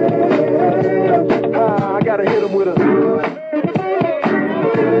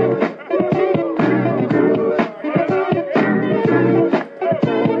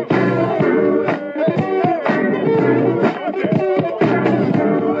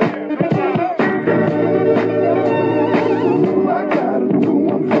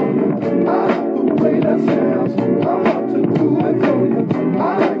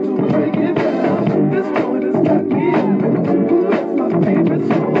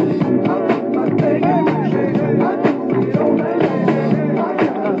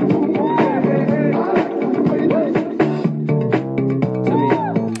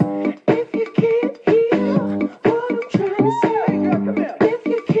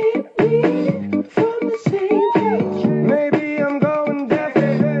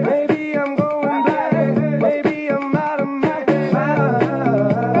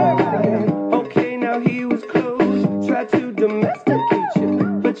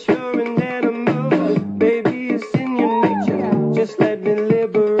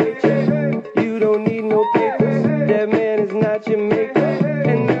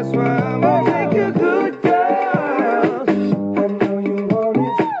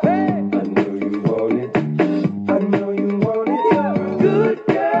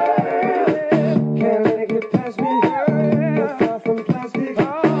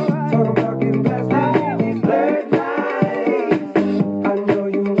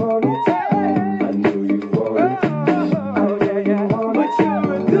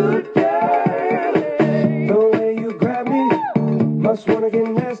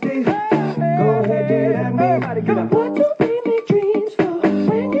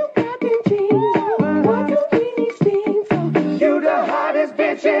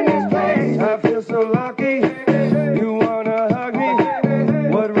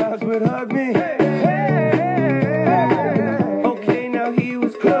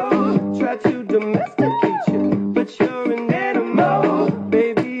 clothes. Try to domesticate you, but you're an animal.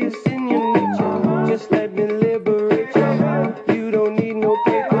 Baby, it's in your nature. Just let me liberate you. You don't need no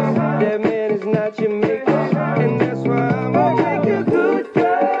papers. That man is not your maker. And that's why I'm gonna make you good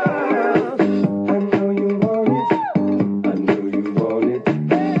girl. I know you want it. I know you want it.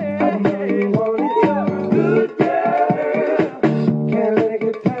 I know you want it. Good girl. Can't let it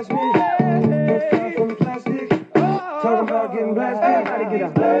get past me. You're far from plastic. Talking about getting blasted. Gotta get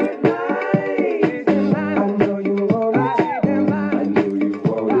up. I know you want it. I know you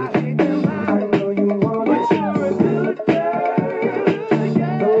want it. I know you want it. But you're a good girl.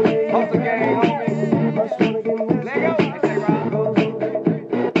 The way you Off the game, homie. must wanna get nasty.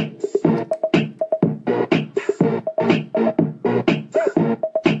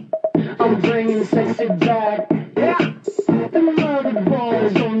 I'm bringing sexy back. The mother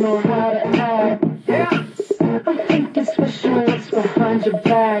boys don't know how to act. I'm thinking special what's behind your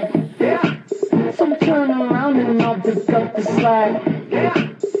back. So turn around and I'll pick up the slack.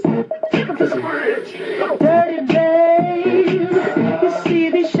 Dirty babe, you see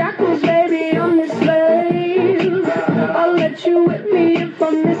these shackles, baby, I'm your slave. I'll let you whip me if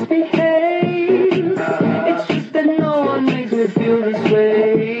I misbehave.